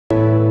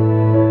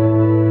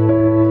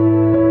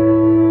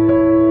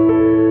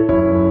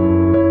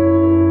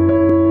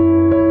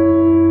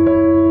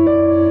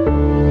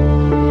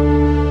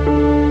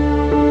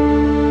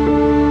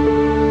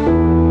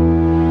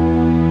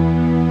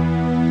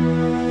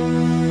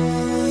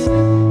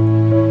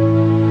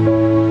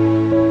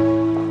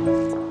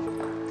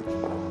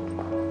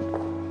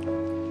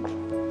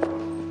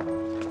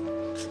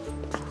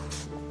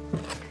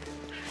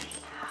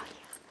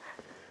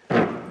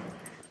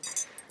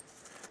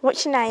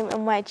What's your name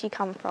and where do you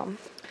come from?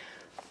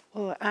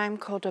 Well, I'm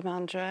called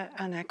Amanda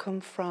and I come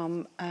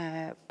from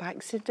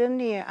Baxenden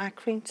near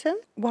Accrington.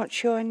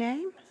 What's your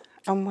name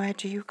and where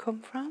do you come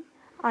from?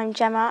 I'm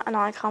Gemma and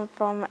I come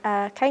from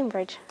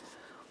Cambridge.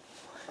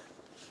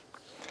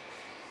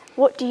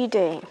 What do you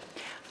do?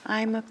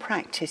 I'm a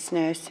practice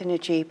nurse in a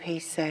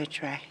GP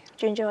surgery.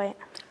 Do you enjoy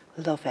it?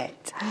 Love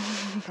it.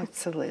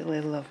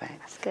 Absolutely love it.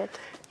 That's good.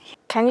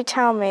 Can you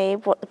tell me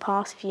what the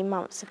past few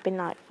months have been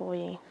like for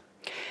you?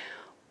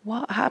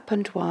 What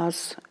happened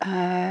was,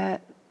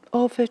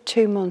 over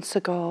 2 months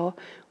ago,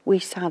 we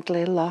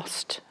sadly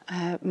lost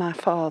my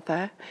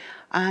father,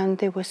 and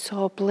they were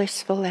so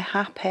blissfully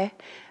happy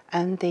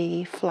in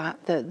the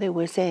flat that they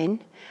was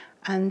in,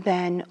 and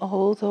then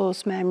all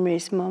those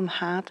memories Mum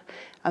had,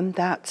 and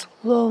that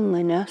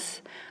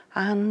loneliness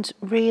and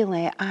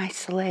really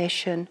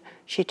isolation.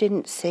 She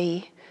didn't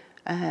see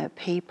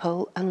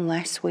people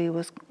unless we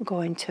was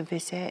going to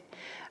visit.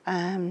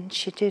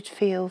 She did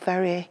feel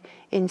very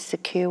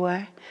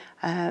insecure,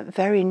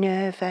 very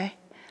nervy,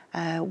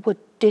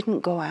 didn't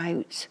go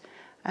out,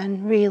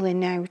 and really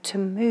now to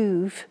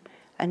move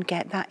and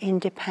get that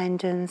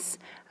independence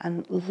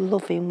and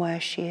loving where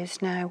she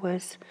is now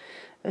has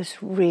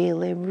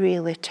really,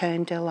 really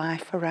turned her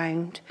life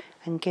around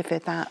and give her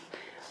that,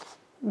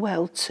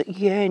 well, to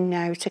yearn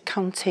now to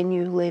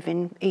continue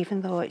living,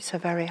 even though it's a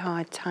very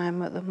hard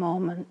time at the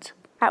moment.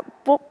 At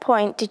what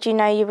point did you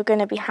know you were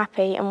going to be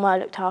happy and well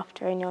looked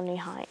after in your new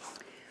home?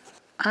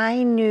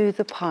 I knew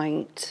the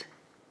point.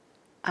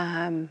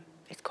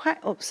 It's quite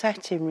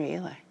upsetting,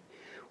 really,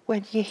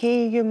 when you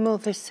hear your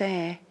mother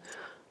say,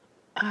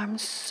 "I'm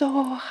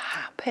so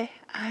happy,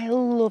 I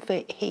love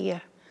it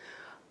here."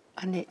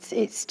 And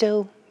it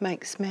still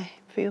makes me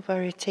feel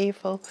very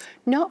tearful,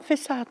 not for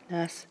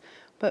sadness,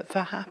 but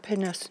for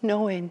happiness,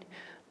 knowing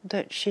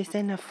that she's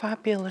in a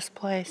fabulous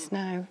place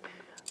now,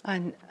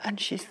 and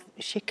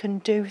she can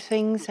do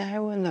things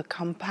now, and the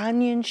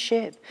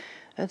companionship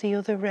of the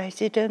other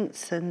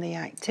residents and the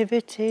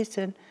activities,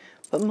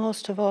 but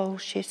most of all,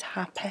 she's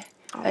happy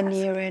and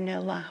hearing her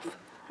laugh.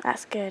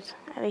 That's good.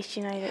 At least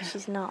you know that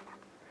she's not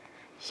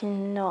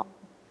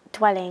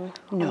dwelling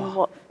on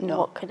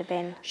what could have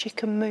been. She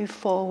can move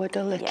forward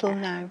a little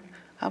now,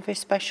 have her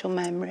special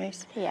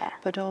memories,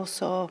 but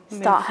also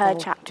start her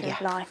chapter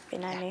of life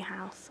in her new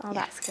house. Oh,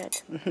 that's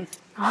good.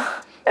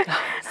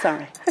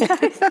 Sorry.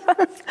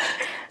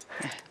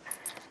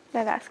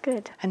 No, that's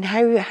good. And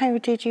how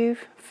did you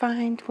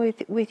find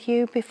with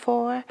you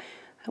before?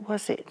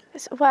 Was it?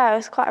 Well, it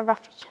was quite a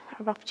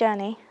rough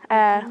journey.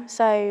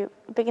 So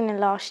beginning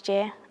last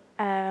year,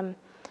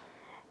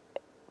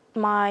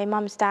 my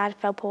mum's dad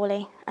fell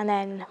poorly, and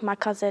then my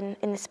cousin,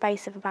 in the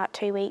space of about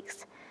 2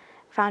 weeks,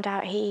 found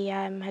out he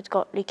had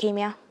got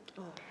leukemia.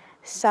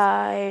 So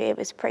it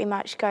was pretty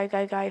much go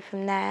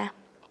from there.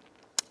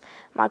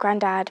 My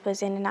granddad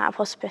was in and out of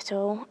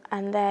hospital,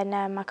 and then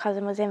my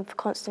cousin was in for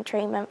constant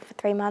treatment for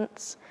 3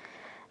 months.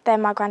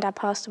 Then my granddad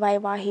passed away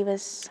while he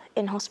was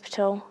in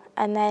hospital,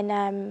 and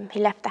then he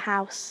left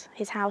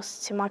his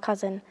house to my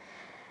cousin,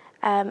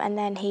 and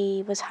then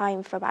he was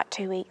home for about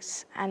 2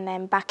 weeks, and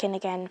then back in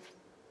again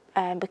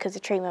because the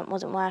treatment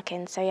wasn't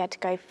working, so he had to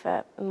go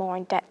for more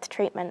in-depth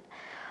treatment.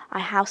 I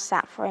house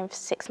sat for him for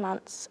 6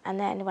 months, and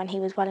then when he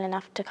was well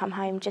enough to come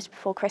home just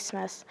before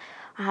Christmas,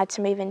 I had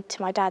to move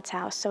into my dad's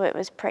house, so it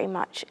was pretty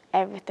much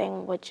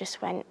everything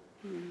just went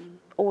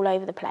all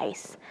over the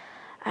place.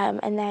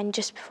 And then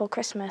just before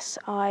Christmas,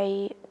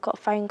 I got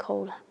a phone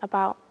call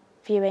about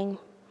viewing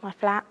my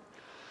flat,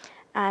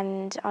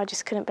 and I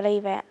just couldn't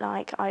believe it.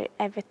 Like,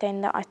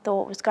 everything that I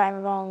thought was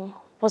going wrong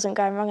wasn't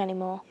going wrong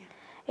anymore.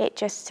 It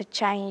just had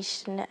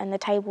changed, and the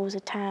tables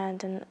had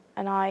turned,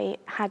 and I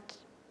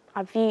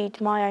viewed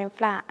my own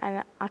flat,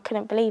 and I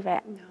couldn't believe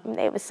it. No.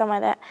 It was somewhere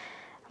that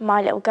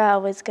my little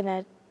girl was going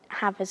to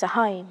have as a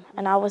home,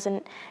 and I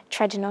wasn't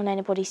treading on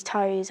anybody's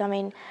toes. I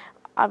mean,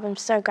 I'm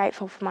so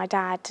grateful for my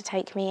dad to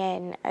take me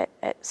in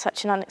at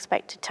such an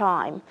unexpected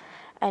time,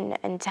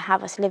 and to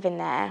have us living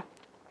there.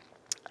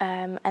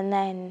 And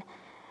then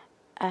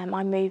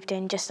I moved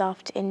in just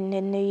after in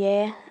the new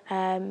year,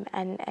 and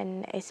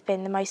it's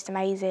been the most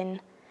amazing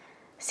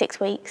 6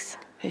 weeks.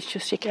 It's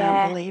just, you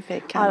can't believe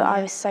it, can you?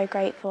 I was so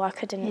grateful. I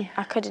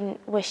couldn't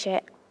wish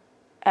it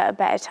at a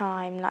better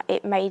time. Like,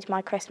 it made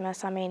my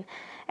Christmas. I mean,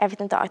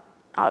 everything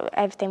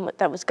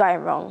that was going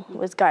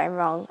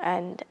wrong,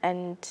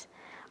 and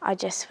I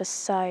just was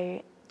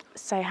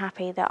so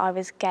happy that I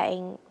was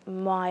getting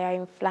my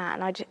own flat,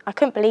 and I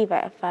couldn't believe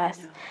it at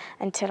first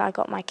until I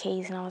got my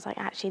keys, and I was like,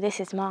 actually, this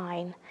is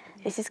mine.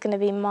 This is going to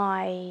be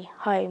my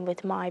home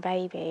with my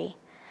baby,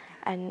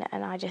 and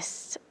I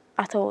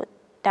thought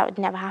that would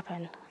never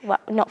happen. Well,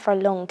 not for a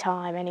long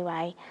time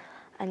anyway.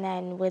 And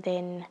then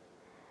within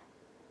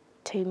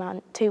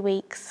 2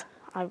 weeks,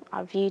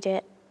 I viewed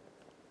it,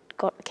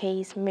 got the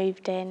keys,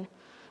 moved in,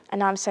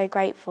 and I'm so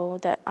grateful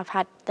that I've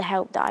had the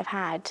help that I've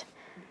had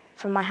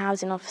from my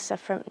housing officer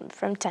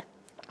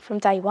from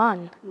day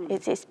one.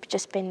 It's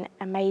just been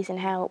amazing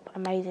help.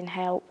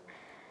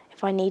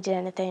 If I needed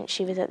anything,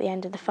 she was at the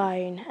end of the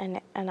phone,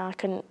 and I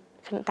couldn't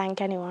couldn't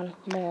thank anyone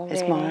more,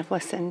 It's really.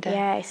 marvellous, isn't it?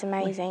 Yeah, it's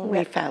amazing.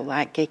 We felt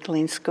like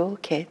giggling school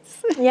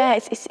kids. Yeah,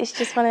 it's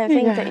just one of the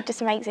things Yeah. that it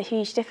just makes a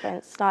huge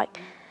difference, like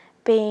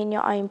being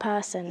your own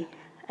person,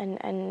 and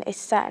it's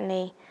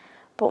certainly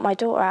brought my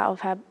daughter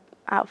out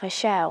of her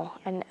shell,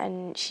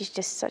 and she's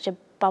just such a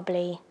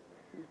bubbly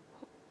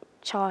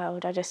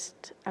child.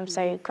 I'm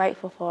so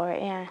grateful for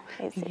it. Yeah,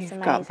 it's You've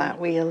amazing. got that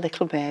with your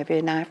little baby,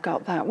 and I've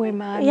got that with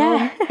my mum.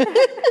 Yeah,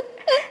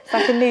 it's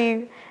like a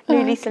new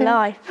lease of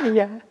life.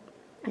 Yeah,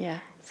 yeah.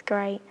 It's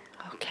great.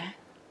 Okay.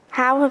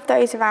 How have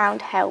those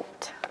around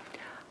helped?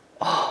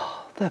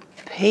 Oh, the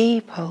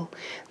people,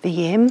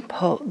 the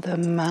input, the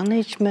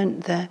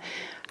management, the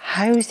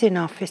housing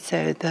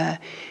officer, the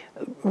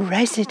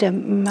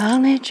resident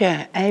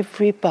manager,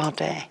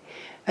 everybody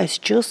has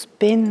just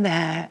been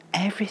there.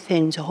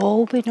 Everything's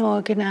all been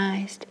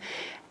organised.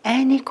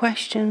 Any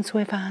questions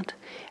we've had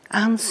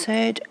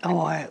answered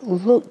or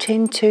looked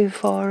into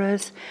for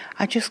us.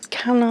 I just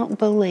cannot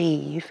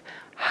believe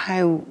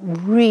how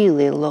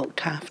really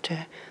looked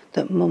after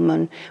that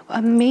mum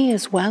and me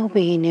as well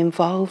being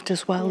involved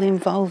as well,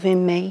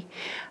 involving me.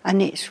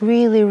 And it's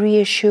really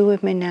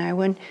reassured me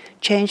now and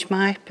changed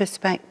my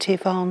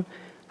perspective on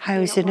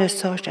housing as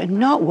such. And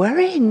not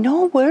worry,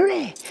 no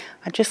worry.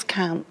 I just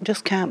can't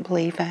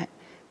believe it.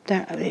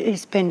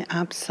 It's been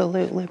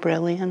absolutely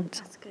brilliant.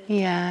 That's good.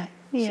 Yeah,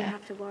 You yeah. don't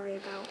have to worry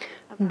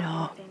about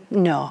No,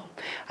 anything. no.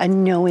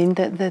 And knowing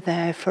that they're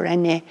there for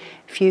any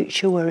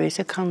future worries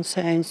or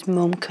concerns,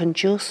 mum can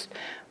just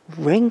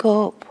ring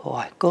up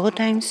or go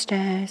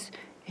downstairs.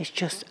 It's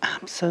just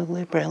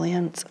absolutely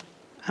brilliant.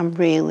 I'm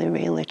really,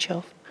 really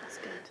chuffed. That's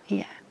good.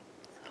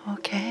 Yeah.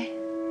 Okay.